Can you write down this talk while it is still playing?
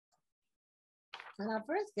And our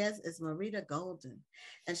first guest is Marita Golden.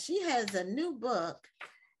 And she has a new book,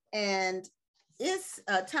 and it's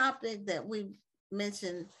a topic that we've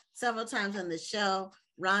mentioned several times on the show.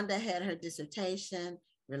 Rhonda had her dissertation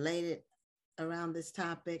related around this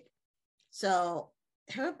topic. So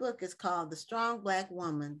her book is called The Strong Black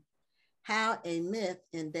Woman: How a Myth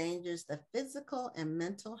Endangers the Physical and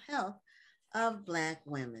Mental Health of Black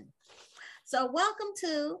Women. So welcome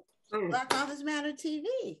to Black Authors Matter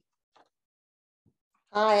TV.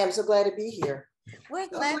 Hi, I'm so glad to be here. We're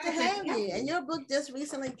glad to have you. And your book just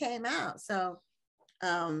recently came out. So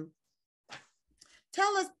tell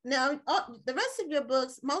us now, the rest of your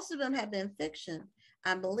books, most of them have been fiction,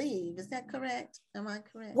 I believe. Is that correct? Am I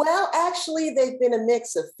correct? Well, actually, they've been a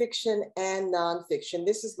mix of fiction and nonfiction.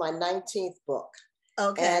 This is my 19th book.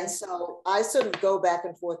 Okay. And so I sort of go back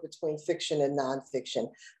and forth between fiction and nonfiction.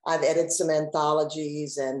 I've edited some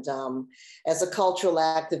anthologies, and as a cultural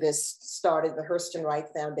activist, started the Hurston Wright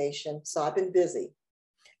Foundation. So I've been busy.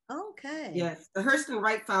 Okay. Yes, the Hurston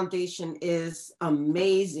Wright Foundation is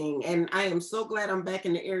amazing, and I am so glad I'm back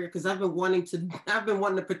in the area because I've been wanting to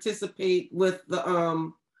participate with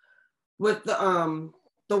the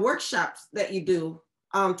workshops that you do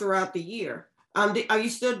throughout the year. Are you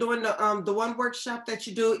still doing the one workshop that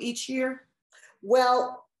you do each year?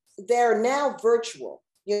 Well, they're now virtual,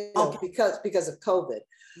 okay, because of COVID.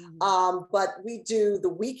 Mm-hmm. But we do the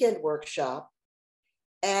weekend workshop,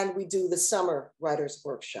 and we do the summer writers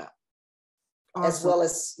workshop, awesome.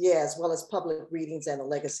 as well as public readings and the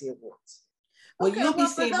Legacy Awards. Well, you'll be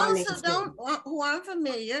seeing my name. For those who aren't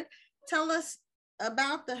familiar, tell us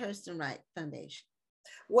about the Hurston Wright Foundation.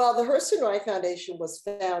 Well, the Hurston Wright Foundation was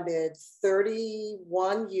founded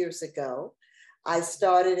 31 years ago. I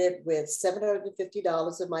started it with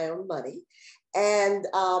 $750 of my own money. And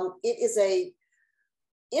it is a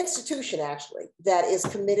institution, actually, that is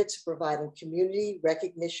committed to providing community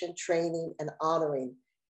recognition, training, and honoring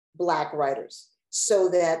Black writers. So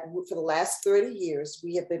that for the last 30 years,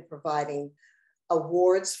 we have been providing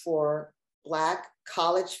awards for Black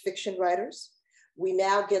college fiction writers. We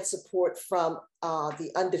now get support from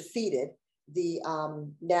the Undefeated, the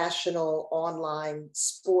national online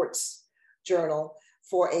sports journal,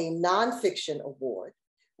 for a nonfiction award.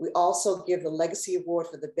 We also give the Legacy Award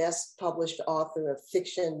for the best published author of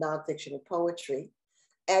fiction, nonfiction, and poetry.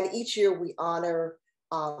 And each year we honor,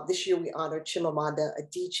 this year we honor Chimamanda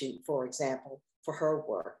Adichie, for example, for her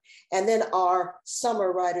work. And then our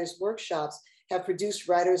summer writers workshops have produced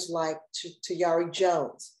writers like Tayari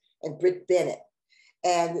Jones and Britt Bennett.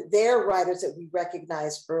 And they're writers that we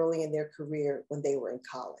recognized early in their career when they were in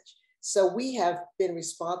college. So we have been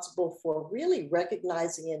responsible for really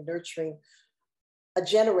recognizing and nurturing a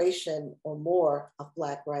generation or more of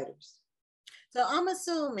Black writers. So I'm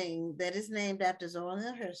assuming that it's named after Zora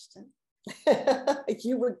Neale Hurston.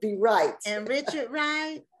 You would be right. And Richard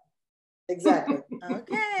Wright. Exactly.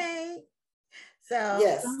 Okay. So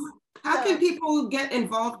yes. How can people get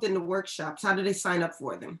involved in the workshops? How do they sign up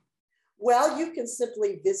for them? Well, you can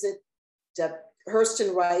simply visit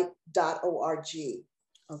hurstonwright.org.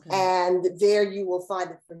 Okay. And there you will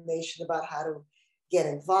find information about how to get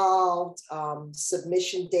involved,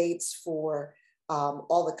 submission dates for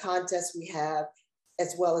all the contests we have,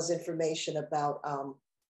 as well as information about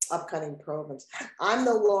upcoming programs. I'm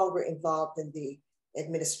no longer involved in the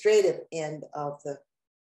administrative end of the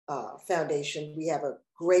foundation. We have a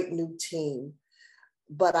great new team,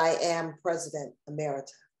 but I am President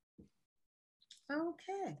Emerita.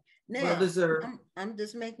 Okay. Now, I'm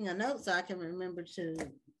just making a note so I can remember to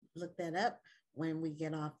look that up when we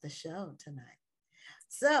get off the show tonight.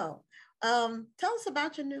 So tell us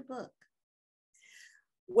about your new book.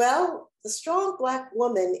 Well, The Strong Black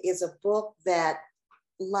Woman is a book that,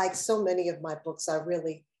 like so many of my books, I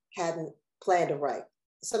really hadn't planned to write.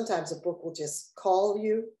 Sometimes a book will just call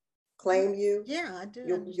you, claim you. Yeah, I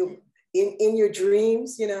do. You in your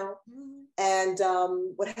dreams, you know. Mm-hmm. And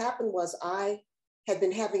what happened was I had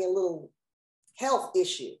been having a little health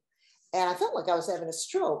issue, and I felt like I was having a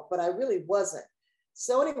stroke, but I really wasn't.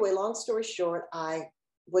 So anyway, long story short, I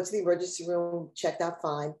went to the emergency room, checked out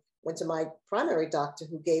fine, went to my primary doctor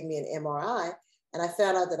who gave me an MRI, and I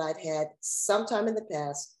found out that I'd had sometime in the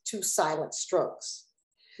past 2 silent strokes.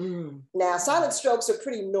 Mm. Now, silent strokes are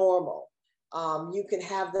pretty normal. You can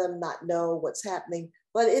have them, not know what's happening,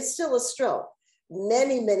 but it's still a stroke.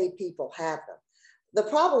 Many, many people have them. The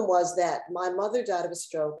problem was that my mother died of a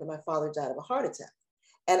stroke and my father died of a heart attack.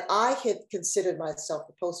 And I had considered myself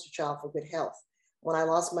the poster child for good health. When I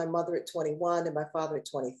lost my mother at 21 and my father at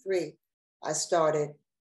 23, I started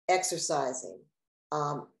exercising,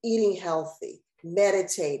 eating healthy,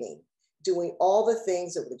 meditating, doing all the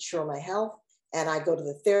things that would ensure my health and I go to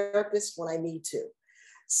the therapist when I need to.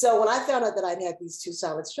 So when I found out that I'd had these 2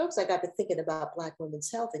 silent strokes, I got to thinking about Black women's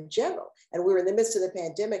health in general. And we were in the midst of the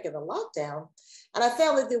pandemic and the lockdown. And I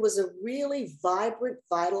found that there was a really vibrant,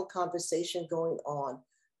 vital conversation going on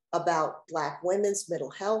about Black women's mental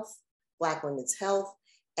health, Black women's health,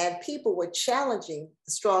 and people were challenging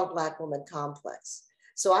the strong Black woman complex.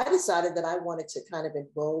 So I decided that I wanted to kind of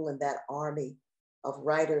enroll in that army of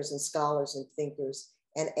writers and scholars and thinkers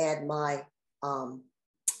and add my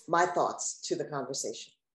thoughts to the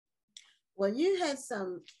conversation. Well, you had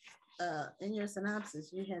some, in your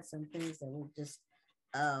synopsis, you had some things that were just,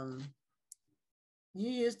 you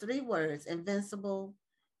used 3 words: invincible,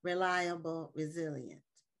 reliable, resilient.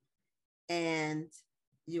 And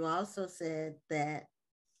you also said that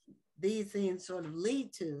these things sort of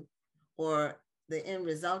lead to, or the end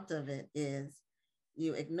result of it is,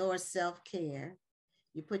 you ignore self-care,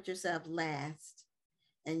 you put yourself last,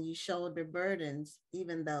 and you shoulder burdens,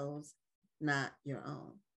 even those not your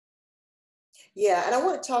own. Yeah, and I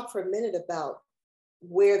want to talk for a minute about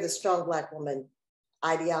where the strong Black woman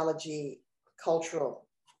ideology, cultural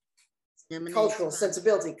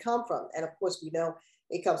sensibility come from. And of course, we know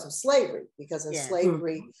it comes from slavery, because in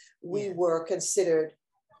slavery, we were considered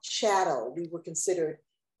chattel, we were considered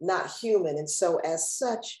not human. And so as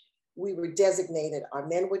such, we were designated, our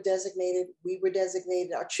men were designated, we were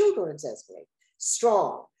designated, our children were designated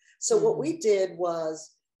strong. So what we did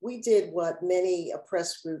was, we did what many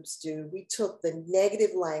oppressed groups do. We took the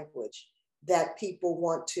negative language that people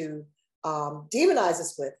want to demonize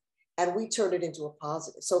us with, and we turned it into a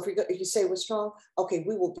positive. So if you say we're strong, okay,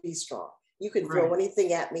 we will be strong. You can throw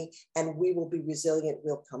anything at me and we will be resilient,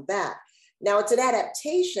 we'll come back. Now it's an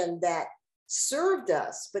adaptation that served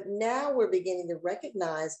us, but now we're beginning to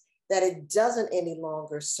recognize that it doesn't any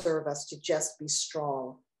longer serve us to just be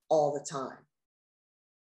strong all the time.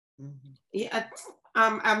 Yeah,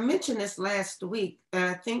 I mentioned this last week.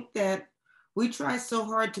 I think that we try so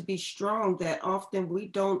hard to be strong that often we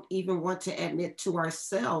don't even want to admit to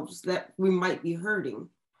ourselves that we might be hurting.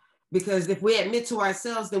 Because if we admit to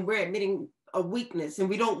ourselves, then we're admitting a weakness, and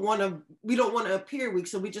we don't want to appear weak.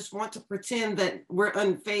 So we just want to pretend that we're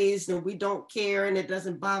unfazed and we don't care and it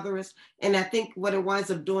doesn't bother us. And I think what it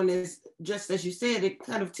winds up doing is, just as you said, it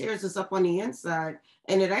kind of tears us up on the inside,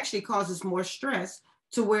 and it actually causes more stress,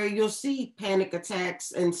 to where you'll see panic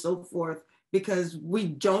attacks and so forth, because we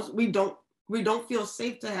don't feel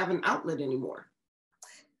safe to have an outlet anymore.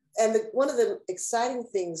 And one of the exciting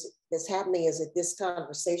things that's happening is that this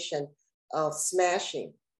conversation of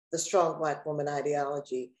smashing the strong Black woman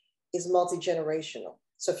ideology is multi-generational.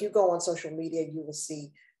 So if you go on social media, you will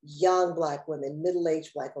see young Black women,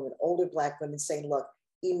 middle-aged Black women, older Black women saying, look,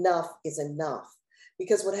 enough is enough.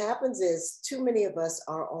 Because what happens is too many of us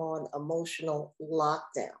are on emotional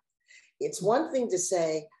lockdown. It's one thing to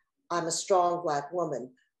say, I'm a strong Black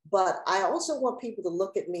woman, but I also want people to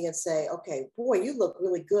look at me and say, okay, boy, you look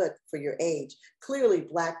really good for your age. Clearly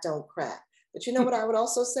Black don't crack. But you know what I would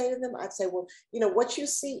also say to them? I'd say, well, you know, what you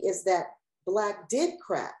see is that Black did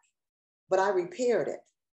crack, but I repaired it.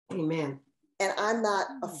 Amen. And I'm not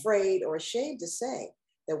afraid or ashamed to say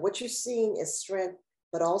that what you're seeing is strength,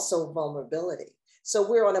 but also vulnerability. So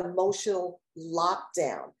we're on emotional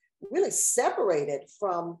lockdown, really separated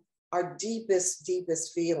from our deepest,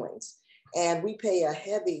 deepest feelings. And we pay a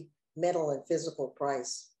heavy mental and physical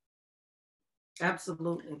price.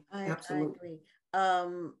 Absolutely. Absolutely. I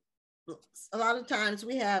agree. A lot of times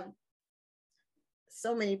we have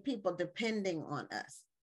so many people depending on us.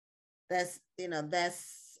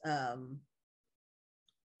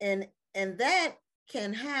 And that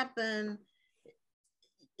can happen.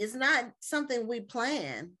 It's not something we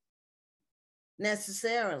plan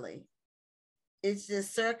necessarily. It's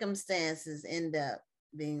just circumstances end up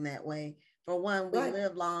being that way. For one, we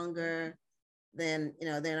live longer than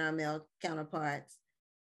our male counterparts.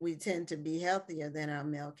 We tend to be healthier than our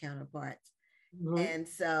male counterparts. And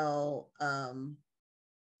so and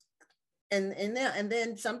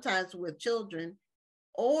then sometimes with children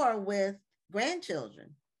or with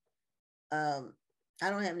grandchildren. I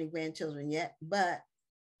don't have any grandchildren yet, but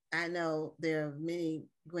I know there are many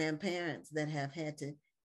grandparents that have had to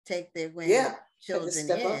take their grandchildren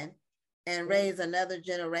in and raise another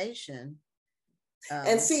generation.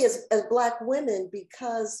 And see, as Black women,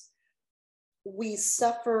 because we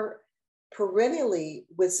suffer perennially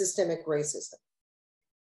with systemic racism,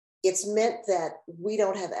 it's meant that we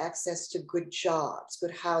don't have access to good jobs,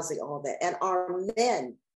 good housing, all that. And our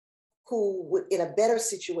men, who would in a better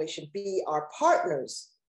situation be our partners,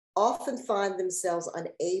 often find themselves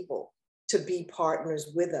unable to be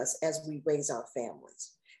partners with us as we raise our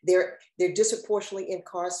families. They're disproportionately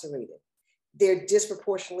incarcerated. they're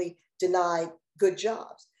disproportionately denied good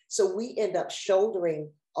jobs. So we end up shouldering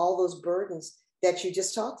all those burdens that you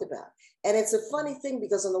just talked about. And it's a funny thing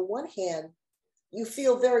because on the one hand, you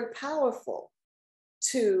feel very powerful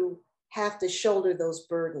to have to shoulder those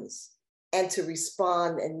burdens and to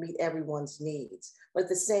respond and meet everyone's needs. But at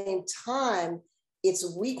the same time,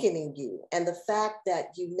 it's weakening you. And the fact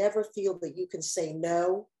that you never feel that you can say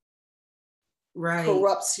no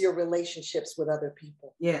corrupts your relationships with other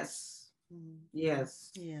people. Yes.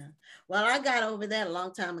 Yes. Yeah. Well, I got over that a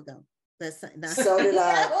long time ago. So did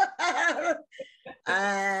I.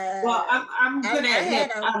 Well, I'm gonna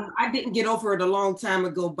admit I didn't get over it a long time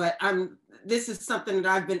ago, but this is something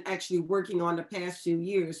that I've been actually working on the past few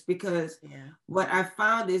years, because what I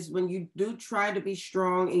found is when you do try to be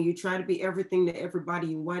strong and you try to be everything to everybody,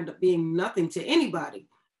 you wind up being nothing to anybody,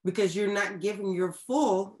 because you're not giving your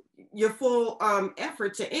full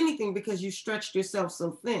effort to anything because you stretched yourself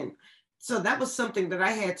so thin. So that was something that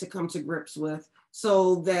I had to come to grips with,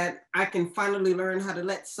 so that I can finally learn how to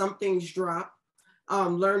let some things drop,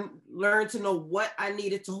 learn to know what I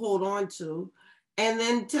needed to hold on to, and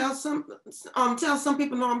then tell some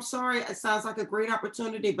people, no, I'm sorry, it sounds like a great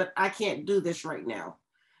opportunity, but I can't do this right now.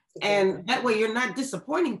 And that way you're not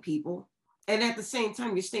disappointing people, and at the same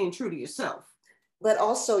time you're staying true to yourself. But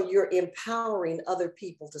also you're empowering other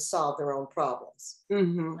people to solve their own problems.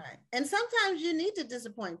 Mm-hmm. Right. And sometimes you need to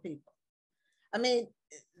disappoint people. I mean,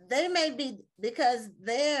 they may be, because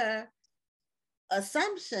their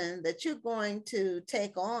assumption that you're going to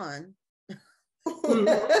take on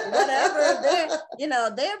whatever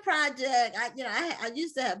their project. I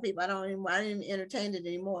used to have people, I don't even entertain it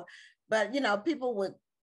anymore, but people would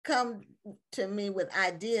come to me with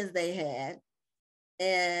ideas they had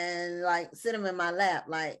and like sit them in my lap,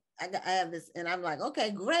 like I have this, and I'm like,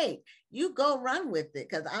 okay, great, you go run with it,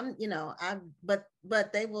 because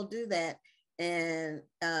but they will do that. And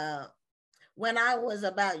when I was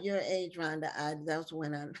about your age, Rhonda, that's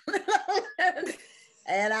when I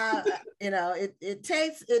and it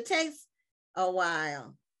takes a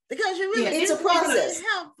while, because you really it's a process. Be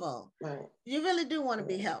helpful. Right. You really do want to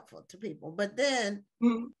be helpful to people, but then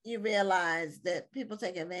you realize that people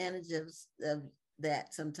take advantage of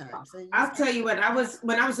that sometimes. So I'll tell you what,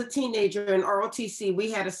 when I was a teenager in ROTC,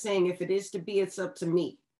 we had a saying, if it is to be, it's up to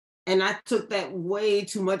me. And I took that way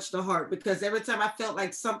too much to heart, because every time I felt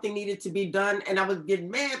like something needed to be done, and I was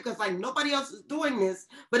getting mad because like nobody else is doing this,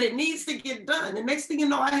 but it needs to get done. The next thing you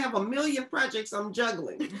know, I have a million projects I'm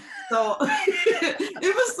juggling. So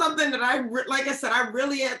it was something that like I said, I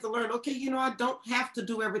really had to learn, okay, I don't have to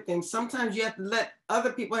do everything. Sometimes you have to let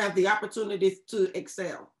other people have the opportunities to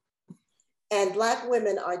excel. And Black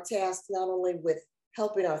women are tasked not only with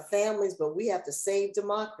helping our families, but we have to save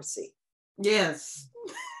democracy. Yes.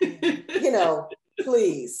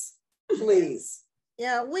 Please.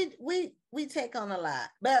 Yeah, we take on a lot,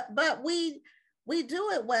 but we do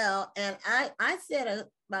it well. And I said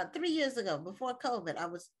about 3 years ago, before COVID, I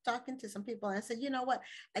was talking to some people and I said, you know what?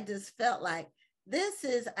 I just felt like this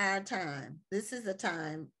is our time. This is a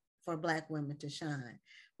time for Black women to shine,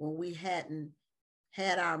 when we hadn't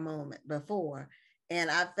had our moment before. And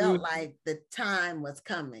I felt like the time was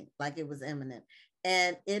coming, like it was imminent.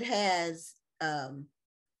 And it has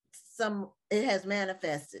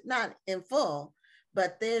manifested, not in full,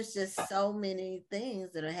 but there's just so many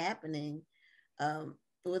things that are happening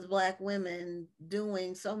with Black women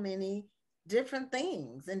doing so many different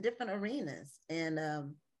things in different arenas. And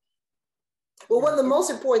one of the most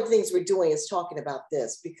important things we're doing is talking about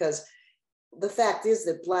this, because the fact is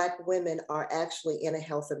that Black women are actually in a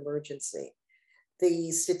health emergency.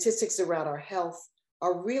 The statistics around our health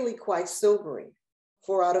are really quite sobering.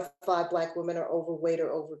 4 out of 5 Black women are overweight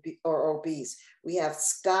or obese. We have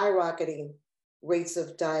skyrocketing rates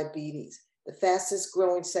of diabetes. The fastest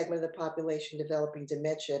growing segment of the population developing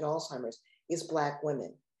dementia and Alzheimer's is Black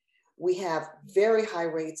women. We have very high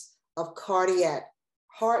rates of cardiac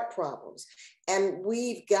heart problems. And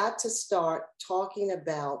we've got to start talking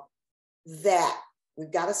about that.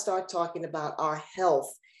 We've got to start talking about our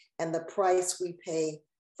health and the price we pay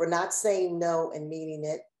for not saying no and meaning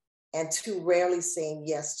it, and too rarely saying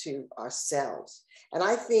yes to ourselves. And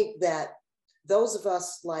I think that those of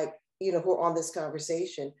us who are on this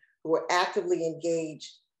conversation, who are actively engaged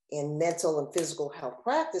in mental and physical health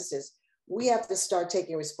practices, we have to start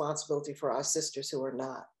taking responsibility for our sisters who are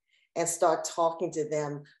not, and start talking to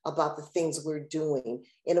them about the things we're doing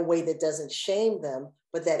in a way that doesn't shame them,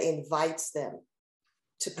 but that invites them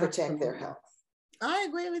to protect their health. I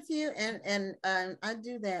agree with you. And I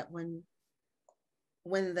do that when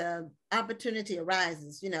the opportunity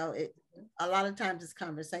arises. A lot of times it's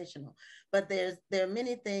conversational, but there are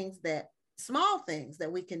many things that small things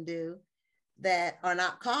that we can do that are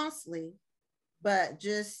not costly, but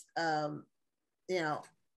just, you know,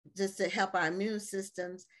 just to help our immune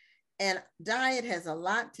systems. And diet has a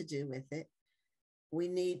lot to do with it. We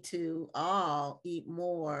need to all eat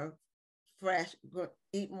more fresh,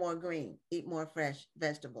 eat more green, eat more fresh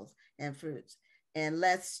vegetables and fruits, and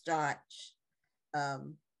less starch.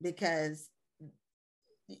 Because,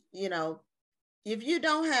 you know, if you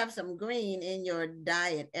don't have some green in your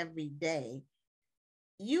diet every day,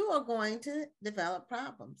 you are going to develop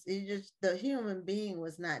problems. The human being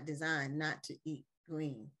was not designed not to eat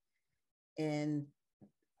green. And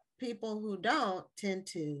people who don't tend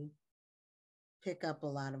to pick up a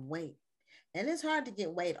lot of weight. And it's hard to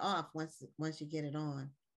get weight off once you get it on.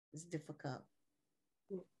 It's difficult.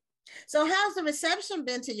 So how's the reception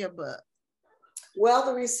been to your book? Well,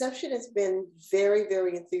 the reception has been very,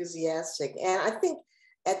 very enthusiastic. And I think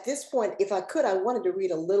at this point, if I could, I wanted to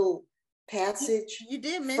read a little passage you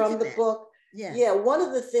did from the that. book. Yeah. Yeah, one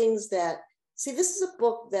of the things that, see, this is a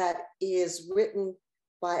book that is written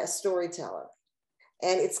by a storyteller.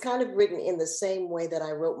 And it's kind of written in the same way that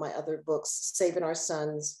I wrote my other books, Saving Our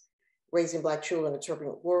Sons, Raising Black Children in a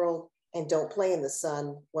Turbulent World, and Don't Play in the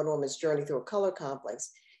Sun, One Woman's Journey Through a Color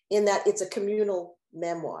Complex, in that it's a communal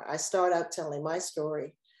memoir. I start out telling my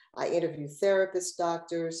story. I interview therapists,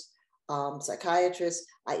 doctors, psychiatrists.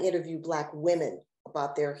 I interview Black women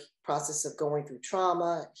about their process of going through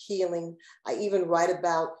trauma, healing. I even write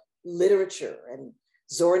about literature and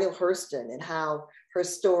Zora Neale Hurston and how her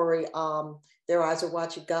story, Their Eyes Are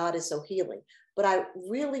Watching God, is so healing. But I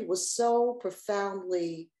really was so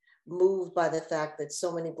profoundly moved by the fact that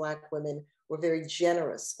so many Black women were very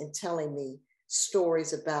generous in telling me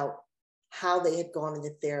stories about how they had gone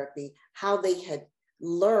into therapy, how they had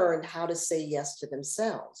learned how to say yes to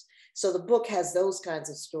themselves. So the book has those kinds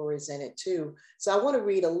of stories in it too. So I want to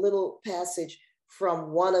read a little passage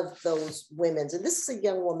from one of those women's. And this is a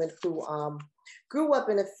young woman who grew up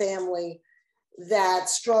in a family that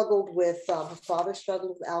struggled with, her father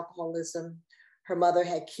struggled with alcoholism. Her mother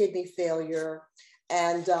had kidney failure.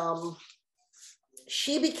 And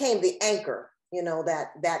she became the anchor, you know,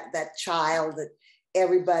 that child that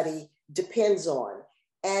everybody depends on.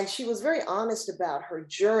 And she was very honest about her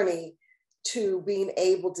journey to being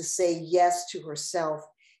able to say yes to herself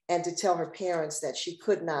and to tell her parents that she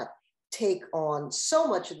could not take on so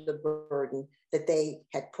much of the burden that they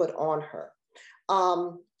had put on her.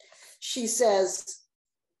 She says,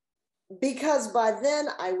 because by then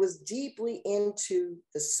I was deeply into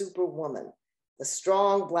the superwoman, the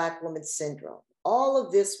strong Black woman syndrome. All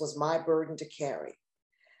of this was my burden to carry.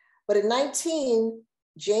 But at 19,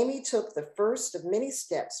 Jamie took the first of many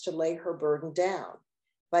steps to lay her burden down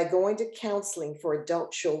by going to counseling for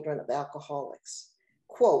adult children of alcoholics.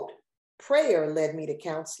 Quote, prayer led me to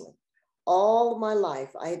counseling. All my life,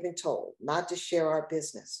 I had been told not to share our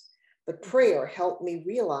business, but prayer helped me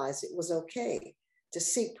realize it was okay to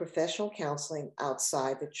seek professional counseling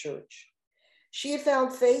outside the church. She had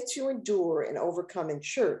found faith to endure and overcome in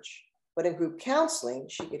church, but in group counseling,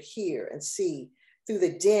 she could hear and see through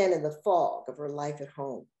the din and the fog of her life at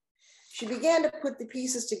home. She began to put the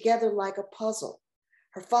pieces together like a puzzle.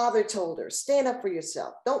 Her father told her, stand up for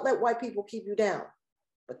yourself. Don't let white people keep you down.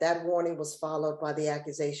 But that warning was followed by the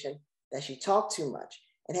accusation that she talked too much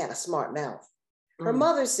and had a smart mouth. Her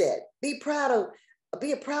mother said, be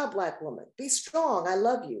a proud Black woman. Be strong, I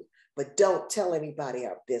love you, but don't tell anybody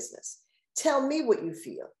our business. Tell me what you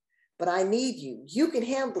feel, but I need you. You can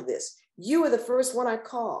handle this. You are the first one I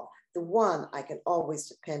call, the one I can always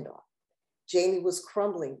depend on. Jamie was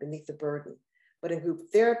crumbling beneath the burden, but in group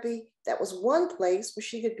therapy, that was one place where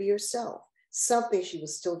she could be herself, something she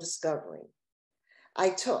was still discovering.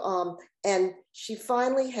 And she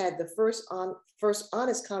finally had the first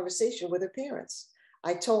honest conversation with her parents.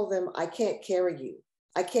 I told them, I can't carry you.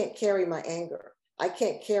 I can't carry my anger. I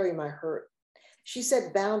can't carry my hurt. She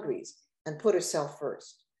set boundaries and put herself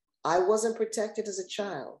first. I wasn't protected as a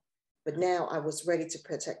child, but now I was ready to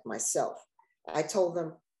protect myself. I told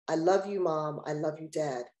them, I love you, Mom. I love you,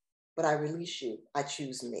 Dad, but I release you. I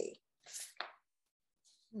choose me.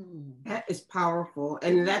 That is powerful.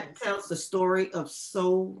 And that tells the story of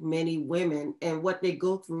so many women and what they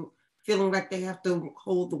go through, feeling like they have to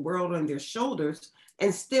hold the world on their shoulders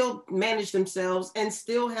and still manage themselves and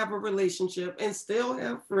still have a relationship and still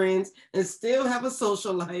have friends and still have a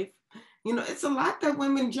social life. You know, it's a lot that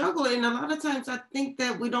women juggle. And a lot of times I think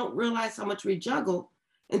that we don't realize how much we juggle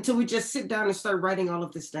until we just sit down and start writing all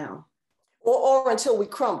of this down. Or until we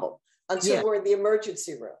crumble, until we're in the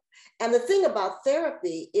emergency room. And the thing about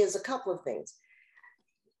therapy is a couple of things.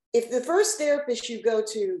 If the first therapist you go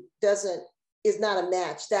to is not a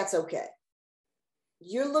match, that's okay.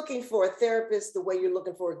 you're looking for a therapist the way you're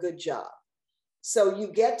looking for a good job. So you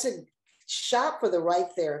get to shop for the right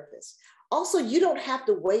therapist. Also, you don't have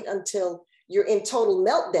to wait until you're in total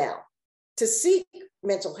meltdown to seek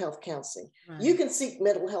mental health counseling. Right. You can seek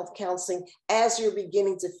mental health counseling as you're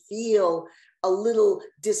beginning to feel a little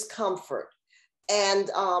discomfort. And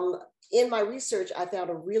in my research, I found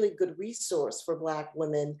a really good resource for Black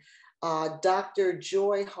women. Dr.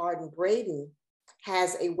 Joy Harden Braden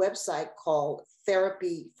has a website called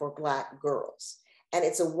Therapy for Black Girls. And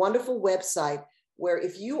it's a wonderful website where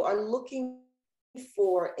if you are looking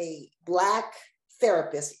for a Black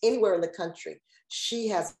therapist anywhere in the country, she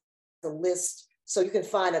has a list so you can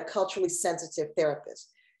find a culturally sensitive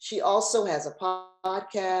therapist. She also has a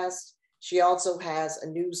podcast. She also has a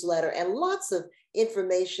newsletter and lots of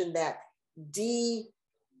information that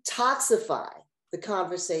detoxify the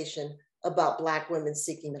conversation about Black women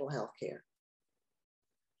seeking mental health care.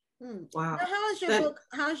 Wow. Now,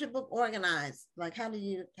 how is your book organized? Like, how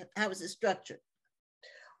is it structured?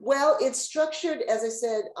 Well, it's structured, as I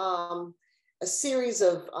said, a series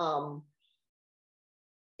of,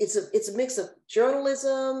 it's a mix of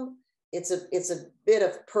journalism. It's a bit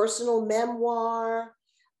of personal memoir.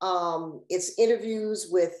 It's interviews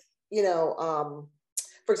with, for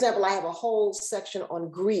example, I have a whole section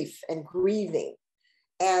on grief and grieving,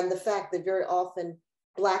 and the fact that very often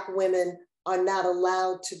Black women are not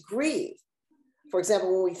allowed to grieve. For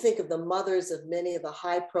example, when we think of the mothers of many of the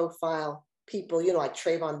high-profile people, like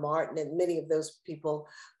Trayvon Martin and many of those people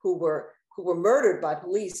who were murdered by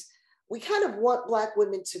police, we kind of want Black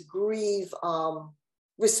women to grieve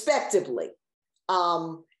respectively,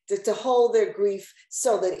 to hold their grief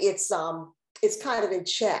so that it's kind of in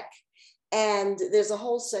check. And there's a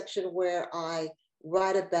whole section where I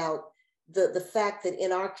write about the fact that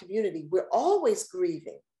in our community, we're always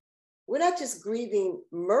grieving. We're not just grieving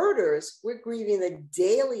murders, we're grieving the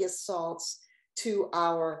daily assaults to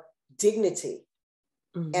our dignity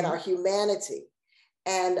and our humanity.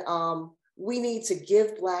 And we need to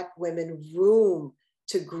give Black women room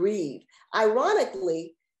to grieve.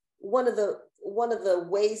 Ironically, one of the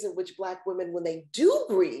ways in which Black women, when they do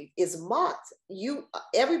grieve, is mocked.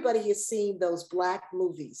 Everybody has seen those Black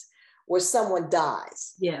movies where someone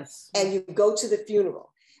dies. Yes. And you go to the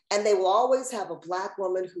funeral, and they will always have a Black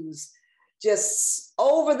woman who's just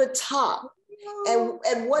over the top.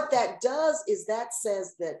 And what that does is that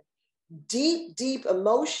says that deep, deep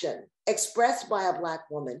emotion expressed by a Black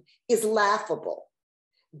woman is laughable.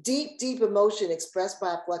 Deep, deep emotion expressed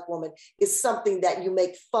by a Black woman is something that you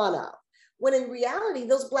make fun of. When in reality,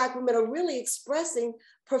 those Black women are really expressing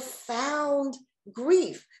profound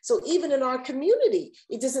grief. So even in our community,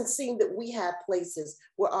 it doesn't seem that we have places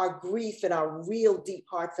where our grief and our real deep,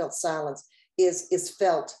 heartfelt silence is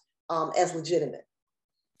felt as legitimate.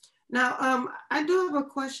 Now, I do have a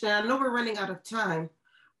question. I know we're running out of time,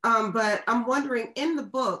 but I'm wondering, in the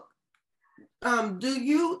book, do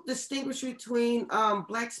you distinguish between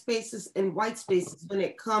Black spaces and white spaces when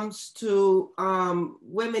it comes to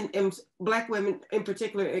Black women in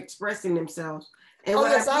particular expressing themselves? And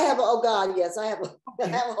yes, I have a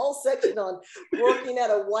whole section on working at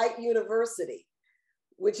a white university,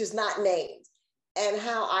 which is not named, and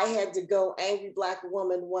how I had to go Angry Black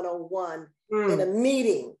Woman 101 in a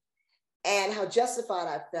meeting, and how justified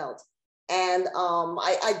I felt. And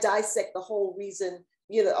I dissect the whole reason,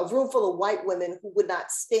 a room full of white women who would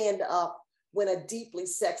not stand up when a deeply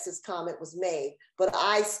sexist comment was made, but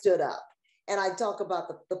I stood up. And I talk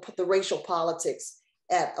about the racial politics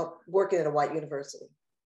at working at a white university.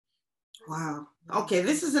 Wow. Okay,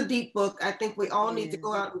 this is a deep book. I think we all need to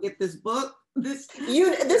go out and get this book. This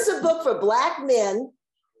is a book for Black men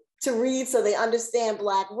to read so they understand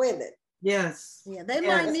Black women. Yes. Yeah, they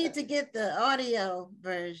might need to get the audio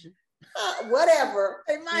version. Whatever.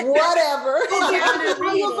 Whatever. There's an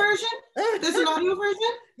audio version? There's an audio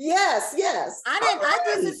version? Yes. I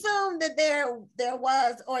just assumed that there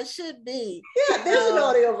was or should be. Yeah, there's an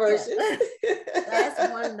audio version. Yeah.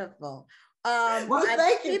 That's wonderful. Well,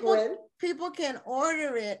 thank you, Gwen. People can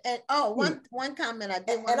order it. And one comment I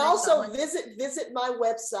did want to and also visit my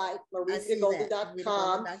website,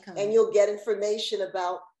 maritagolden.com, and you'll get information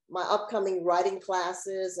about my upcoming writing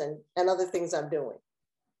classes and other things I'm doing.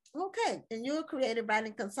 Okay, and you're a creative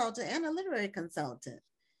writing consultant and a literary consultant.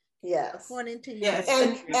 Yes. According to you. Yes.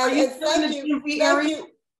 And thank you.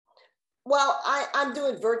 Well, I'm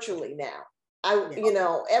doing virtually now.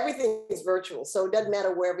 Everything is virtual, so it doesn't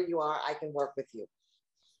matter wherever you are, I can work with you.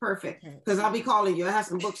 Perfect, because I'll be calling you. I have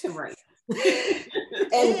some books to write.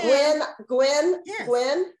 And Gwen,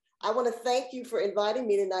 I want to thank you for inviting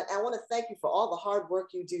me tonight. I want to thank you for all the hard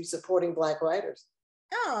work you do supporting Black writers.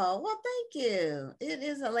 Oh, well, thank you. It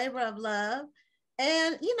is a labor of love.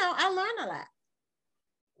 And, I learn a lot.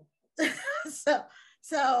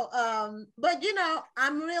 But,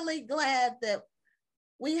 I'm really glad that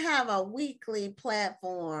we have a weekly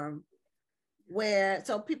platform where,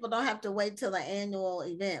 so people don't have to wait till the annual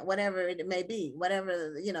event, whatever it may be,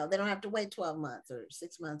 whatever, they don't have to wait 12 months or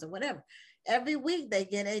 6 months or whatever. Every week they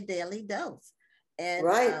get a daily dose.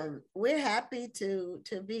 And we're happy to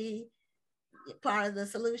be part of the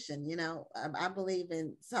solution. I believe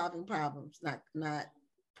in solving problems, not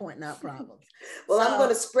pointing out problems. Well, I'm going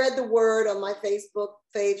to spread the word on my Facebook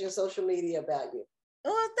page and social media about you.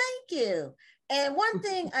 Well, thank you. And one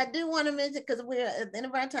thing I do want to mention, because we're at the end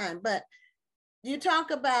of our time, but you talk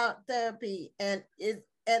about therapy, and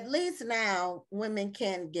at least now women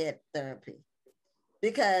can get therapy,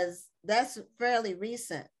 because that's fairly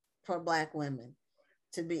recent for Black women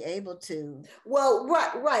to be able to. Well,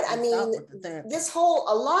 right. I mean,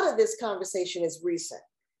 a lot of this conversation is recent.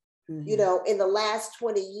 Mm-hmm. In the last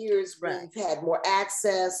 20 years, we've had more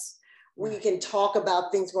access. We can talk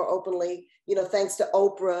about things more openly. Thanks to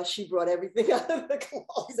Oprah, she brought everything out of the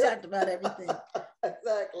closet. She talked about everything.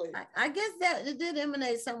 Exactly. I guess that it did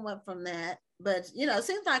emanate somewhat from that, but it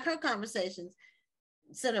seems like her conversations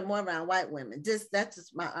centered more around white women. That's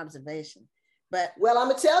just my observation. But well, I'm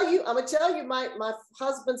gonna tell you, my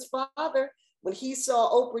husband's father, when he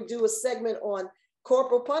saw Oprah do a segment on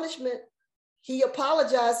corporal punishment, he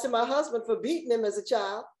apologized to my husband for beating him as a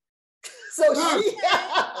child. So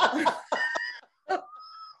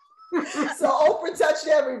so Oprah touched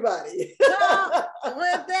everybody. Well,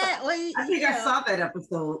 with that, I think I saw that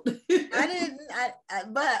episode. I didn't.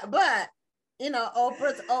 But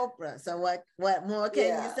Oprah's Oprah. So what more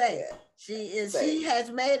can you say? Yeah. She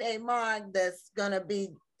has made a mark that's gonna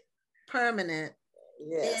be permanent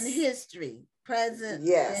in history, present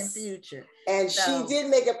and future. And she did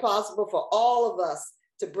make it possible for all of us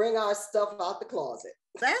to bring our stuff out the closet.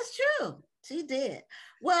 That's true. She did.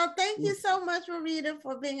 Well, thank you so much, Marita,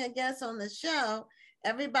 for being a guest on the show.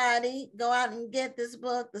 Everybody, go out and get this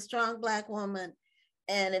book, The Strong Black Woman.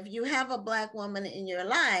 And if you have a Black woman in your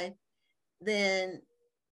life, then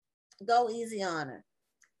go easy on her.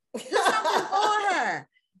 Do something for her.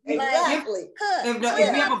 Exactly. If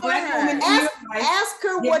you have a Black woman, ask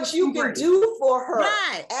her what you can do for her.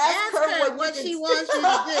 Right. Ask her what she wants you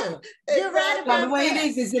to do. You're right about that. The way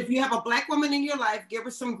it is if you have a Black woman in your life, give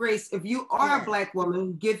her some grace. If you are a Black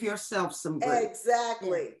woman, give yourself some grace.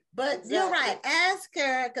 Exactly. Yeah. But you're right. Ask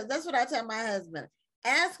her, because that's what I tell my husband.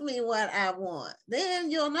 Ask me what I want. Then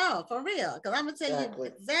you'll know, for real. Because I'm going to tell you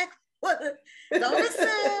exactly what. Don't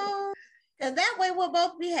assume. And that way we'll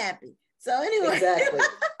both be happy. So anyway. Exactly.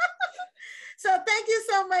 So thank you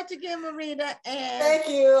so much again, Marita. And thank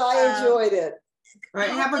you. I enjoyed it. All right.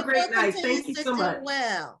 Have a great night. Thank you so much.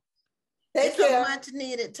 Well, take care. It's a much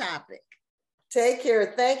needed topic. Take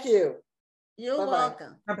care. Thank you. You're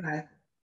welcome. Bye-bye.